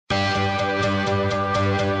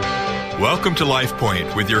Welcome to Life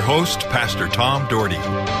Point with your host, Pastor Tom Dougherty.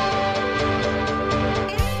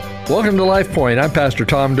 Welcome to Life Point. I'm Pastor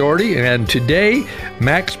Tom Dougherty, and today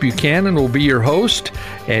Max Buchanan will be your host,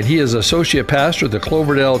 and he is Associate Pastor of the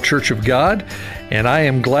Cloverdale Church of God, and I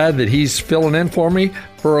am glad that he's filling in for me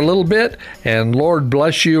for a little bit, and Lord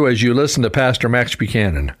bless you as you listen to Pastor Max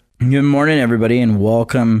Buchanan. Good morning, everybody, and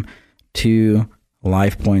welcome to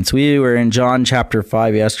Life Points. We were in John chapter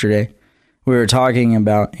 5 yesterday. We were talking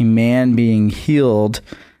about a man being healed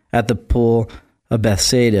at the pool of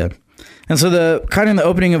Bethsaida. And so the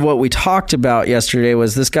opening of what we talked about yesterday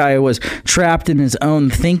was this guy was trapped in his own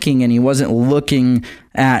thinking and he wasn't looking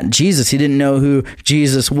at Jesus. He didn't know who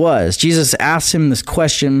Jesus was. Jesus asked him this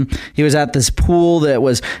question. He was at this pool that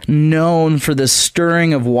was known for the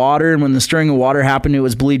stirring of water. And when the stirring of water happened, it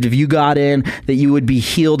was believed if you got in that you would be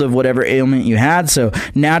healed of whatever ailment you had. So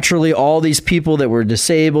naturally, all these people that were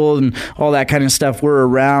disabled and all that kind of stuff were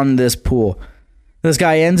around this pool. This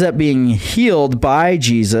guy ends up being healed by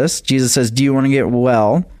Jesus. Jesus says, "Do you want to get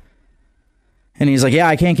well?" And he's like, "Yeah,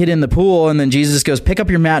 I can't get in the pool." And then Jesus goes, "Pick up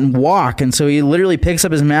your mat and walk." And so he literally picks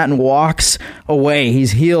up his mat and walks away.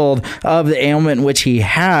 He's healed of the ailment which he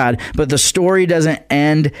had. But the story doesn't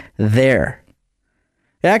end there.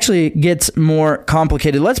 It actually gets more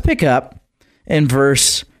complicated. Let's pick up in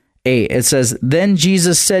verse 8. It says, "Then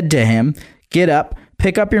Jesus said to him, 'Get up,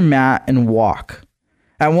 pick up your mat and walk.'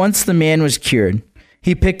 At once the man was cured.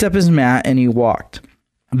 He picked up his mat and he walked.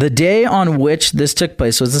 The day on which this took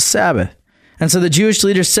place was the Sabbath. And so the Jewish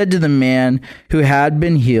leaders said to the man who had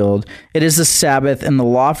been healed, 'It is the Sabbath, and the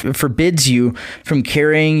law forbids you from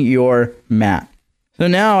carrying your mat.'" So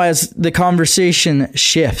now as the conversation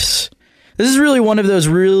shifts, this is really one of those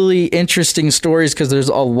really interesting stories because there's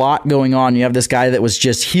a lot going on. You have this guy that was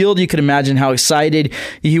just healed. You could imagine how excited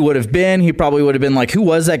he would have been. He probably would have been like, "Who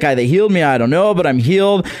was that guy that healed me? I don't know, but I'm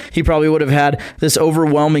healed." He probably would have had this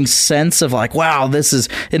overwhelming sense of like, wow, this is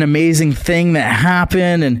an amazing thing that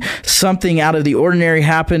happened and something out of the ordinary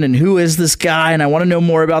happened. And who is this guy? And I want to know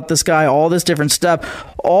more about this guy, all this different stuff.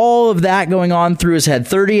 All of that going on through his head.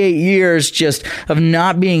 38 years just of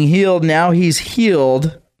not being healed. Now he's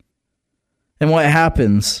healed. And what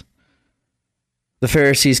happens? The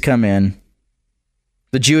Pharisees come in.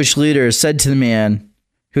 The Jewish leaders said to the man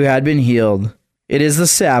who had been healed, "It is the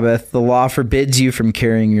Sabbath. The law forbids you from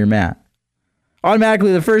carrying your mat."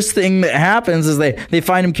 Automatically, the first thing that happens is they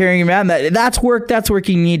find him carrying a mat. And that's work.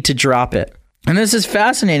 You need to drop it. And this is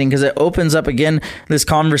fascinating because it opens up again this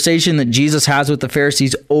conversation that Jesus has with the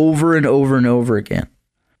Pharisees over and over and over again.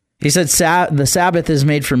 He said, "The Sabbath is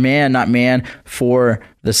made for man, not man for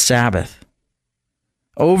the Sabbath."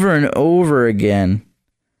 Over and over again,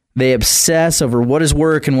 they obsess over what is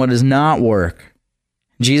work and what is not work.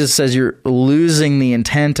 Jesus says you're losing the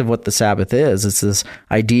intent of what the Sabbath is. It's this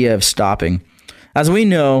idea of stopping. As we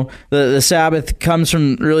know, the Sabbath comes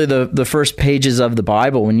from really the first pages of the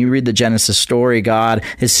Bible. When you read the Genesis story, God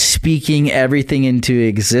is speaking everything into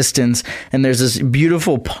existence. And there's this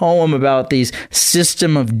beautiful poem about these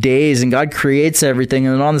system of days. And God creates everything.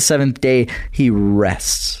 And then on the seventh day, he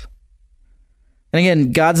rests. And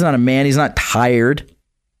again, God's not a man. He's not tired.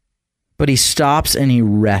 But he stops and he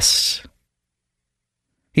rests.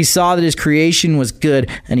 He saw that his creation was good,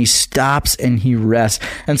 and he stops and he rests.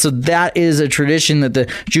 And so that is a tradition that the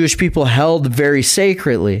Jewish people held very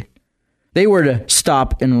sacredly. They were to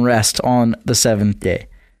stop and rest on the seventh day.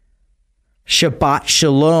 Shabbat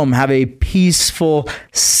Shalom, have a peaceful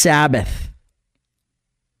Sabbath.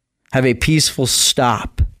 Have a peaceful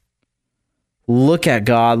stop. Look at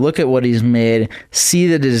God, look at what he's made, see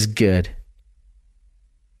that it is good.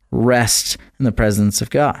 Rest in the presence of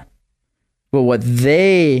God. But what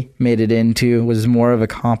they made it into was more of a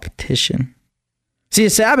competition. See, a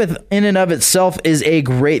Sabbath in and of itself is a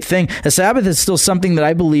great thing. A Sabbath is still something that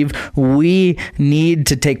I believe we need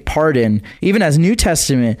to take part in, even as New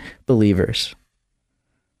Testament believers.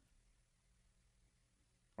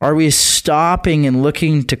 Are we stopping and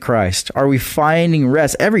looking to Christ? Are we finding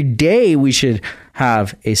rest? Every day we should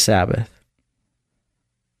have a Sabbath.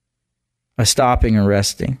 A stopping and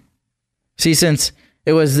resting. See, since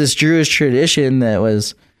it was this Jewish tradition that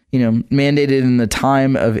was, mandated in the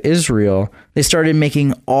time of Israel, they started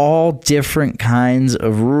making all different kinds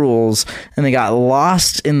of rules, and they got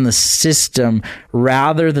lost in the system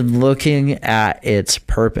rather than looking at its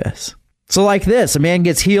purpose. So like this, a man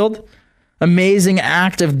gets healed. Amazing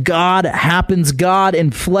act of God happens. God in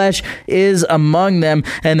flesh is among them,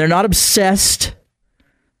 and they're not obsessed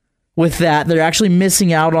with that. They're actually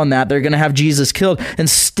missing out on that. They're going to have Jesus killed.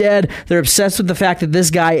 Instead, they're obsessed with the fact that this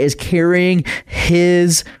guy is carrying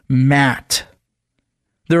his mat.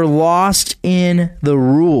 They're lost in the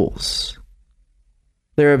rules.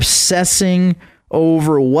 They're obsessing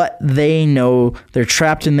over what they know. They're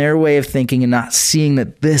trapped in their way of thinking and not seeing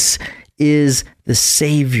that this is the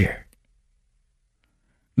Savior.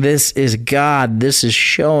 This is God. This is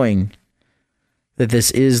showing that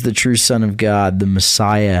this is the true Son of God, the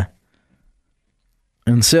Messiah.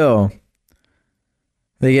 And so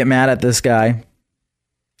they get mad at this guy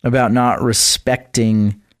about not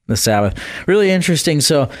respecting the Sabbath. Really interesting.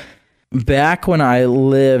 So back when I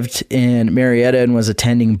lived in Marietta and was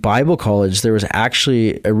attending Bible college, there was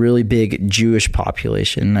actually a really big Jewish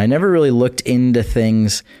population. I never really looked into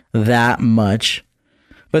things that much.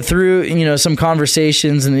 But through, some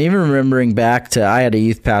conversations and even remembering back to, I had a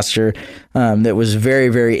youth pastor that was very,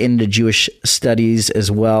 very into Jewish studies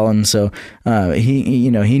as well. And so he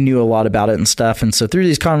knew a lot about it and stuff. And so through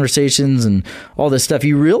these conversations and all this stuff,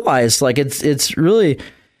 you realize like it's really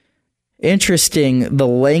interesting the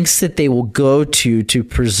lengths that they will go to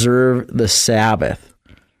preserve the Sabbath.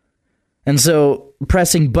 And so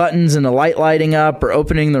pressing buttons and the light lighting up or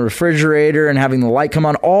opening the refrigerator and having the light come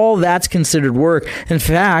on, all that's considered work. In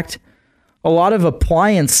fact, a lot of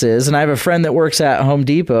appliances, and I have a friend that works at Home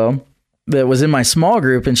Depot that was in my small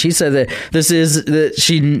group, and she said that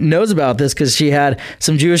she knows about this because she had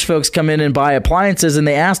some Jewish folks come in and buy appliances, and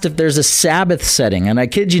they asked if there's a Sabbath setting. And I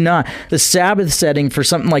kid you not, the Sabbath setting for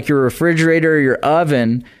something like your refrigerator or your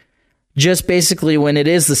oven, just basically when it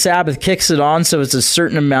is the Sabbath, kicks it on so it's a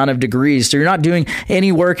certain amount of degrees. So you're not doing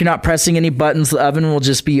any work, you're not pressing any buttons, the oven will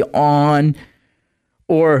just be on.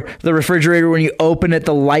 Or the refrigerator, when you open it,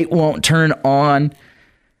 the light won't turn on.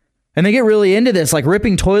 And they get really into this, like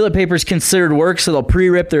ripping toilet paper is considered work, so they'll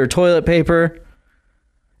pre-rip their toilet paper.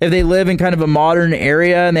 If they live in kind of a modern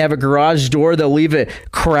area and they have a garage door, they'll leave it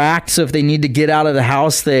cracked. So if they need to get out of the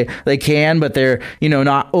house, they can, but they're,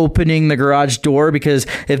 not opening the garage door because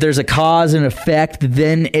if there's a cause and effect,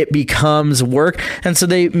 then it becomes work. And so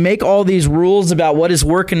they make all these rules about what is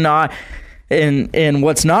work and not, and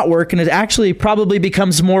what's not work, and it actually probably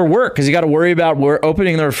becomes more work because you got to worry about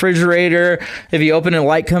opening the refrigerator. If you open it, a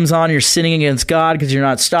light comes on, you're sinning against God because you're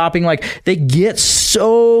not stopping. Like, they get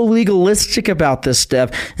so legalistic about this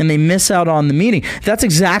stuff and they miss out on the meaning. That's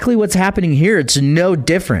exactly what's happening here. It's no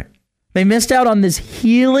different. They missed out on this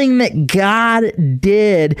healing that God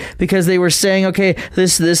did because they were saying, okay,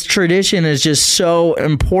 this tradition is just so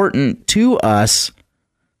important to us.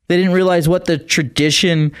 They didn't realize what the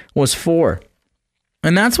tradition was for.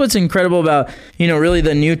 And that's what's incredible about, really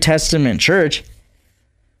the New Testament church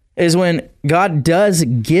is when God does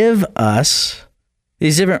give us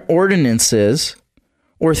these different ordinances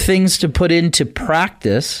or things to put into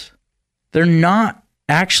practice, they're not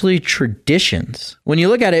actually traditions. When you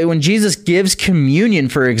look at it, when Jesus gives communion,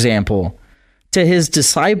 for example, to his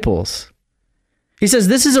disciples, he says,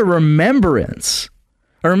 this is a remembrance.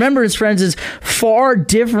 A remembrance, friends, is far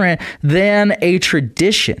different than a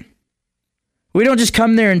tradition. We don't just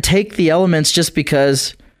come there and take the elements just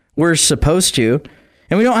because we're supposed to.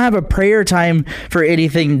 And we don't have a prayer time for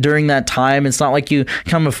anything during that time. It's not like you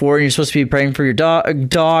come before and you're supposed to be praying for your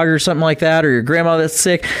dog or something like that, or your grandma that's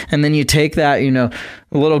sick, and then you take that, a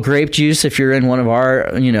little grape juice. If you're in one of our,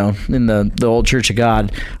 in the old Church of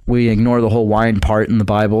God, we ignore the whole wine part in the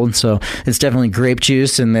Bible. And so it's definitely grape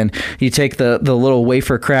juice. And then you take the little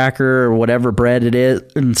wafer cracker or whatever bread it is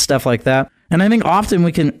and stuff like that. And I think often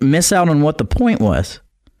we can miss out on what the point was.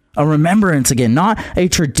 A remembrance, again, not a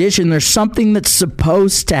tradition. There's something that's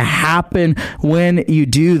supposed to happen when you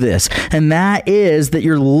do this. And that is that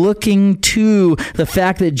you're looking to the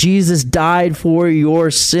fact that Jesus died for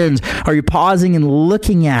your sins. Are you pausing and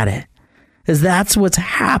looking at it? Because that's what's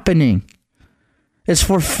happening. It's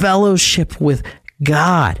for fellowship with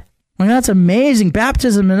God. That's amazing.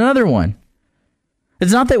 Baptism, another one.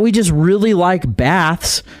 It's not that we just really like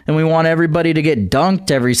baths and we want everybody to get dunked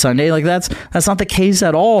every Sunday. Like that's not the case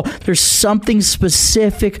at all. There's something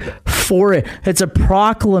specific for it. It's a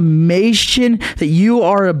proclamation that you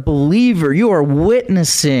are a believer. You are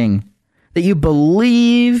witnessing that you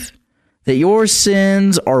believe that your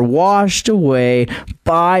sins are washed away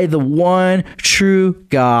by the one true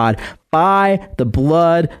God, by the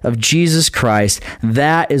blood of Jesus Christ.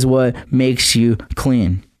 That is what makes you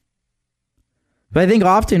clean. But I think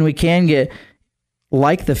often we can get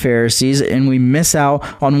like the Pharisees and we miss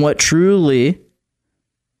out on what truly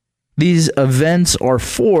these events are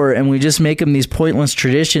for, and we just make them these pointless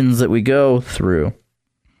traditions that we go through.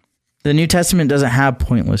 The New Testament doesn't have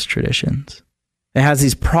pointless traditions. It has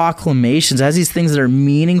these proclamations, it has these things that are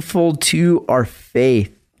meaningful to our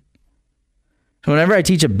faith. So whenever I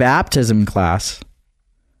teach a baptism class,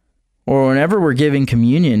 or whenever we're giving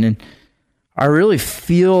communion, and I really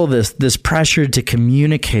feel this pressure to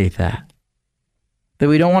communicate that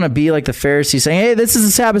we don't want to be like the Pharisees saying, hey, this is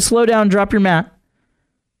the Sabbath, slow down, drop your mat.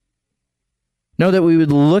 No, that we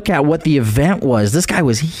would look at what the event was. This guy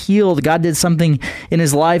was healed. God did something in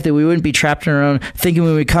his life that we wouldn't be trapped in our own thinking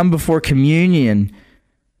when we come before communion,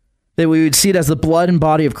 that we would see it as the blood and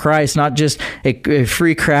body of Christ, not just a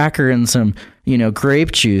free cracker and some,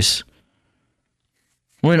 grape juice.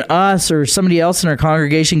 When us or somebody else in our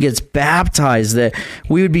congregation gets baptized, that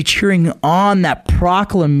we would be cheering on that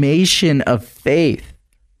proclamation of faith.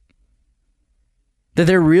 That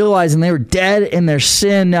they're realizing they were dead in their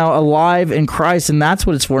sin, now alive in Christ, and that's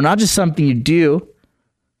what it's for. Not just something you do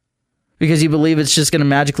because you believe it's just going to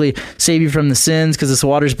magically save you from the sins because this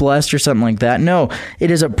water's blessed or something like that. No, it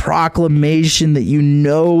is a proclamation that you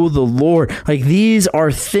know the Lord. Like, these are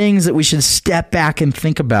things that we should step back and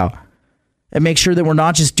think about and make sure that we're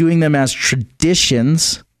not just doing them as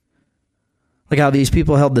traditions, like how these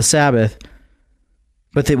people held the Sabbath,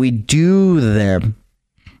 but that we do them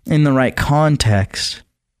in the right context,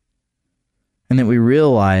 and that we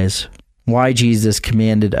realize why Jesus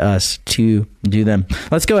commanded us to do them.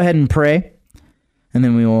 Let's go ahead and pray, and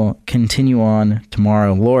then we will continue on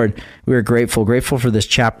tomorrow. Lord, we are grateful for this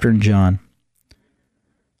chapter in John.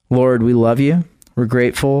 Lord, we love you. We're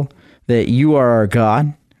grateful that you are our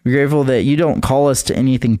God. We're grateful that you don't call us to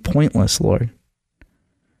anything pointless, Lord.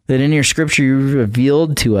 That in your scripture you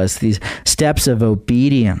revealed to us these steps of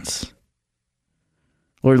obedience.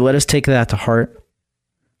 Lord, let us take that to heart,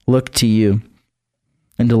 look to you,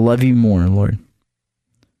 and to love you more, Lord.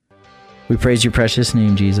 We praise your precious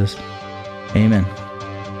name, Jesus. Amen.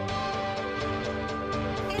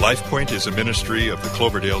 LifePoint is a ministry of the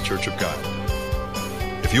Cloverdale Church of God.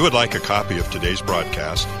 If you would like a copy of today's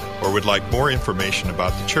broadcast or would like more information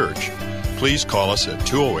about the church, please call us at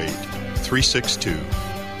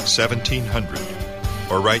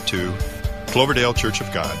 208-362-1700 or write to Cloverdale Church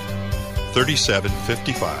of God,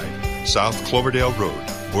 3755 South Cloverdale Road,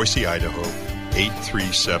 Boise, Idaho,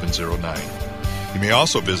 83709. You may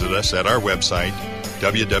also visit us at our website,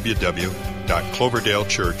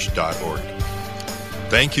 www.cloverdalechurch.org.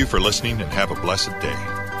 Thank you for listening and have a blessed day.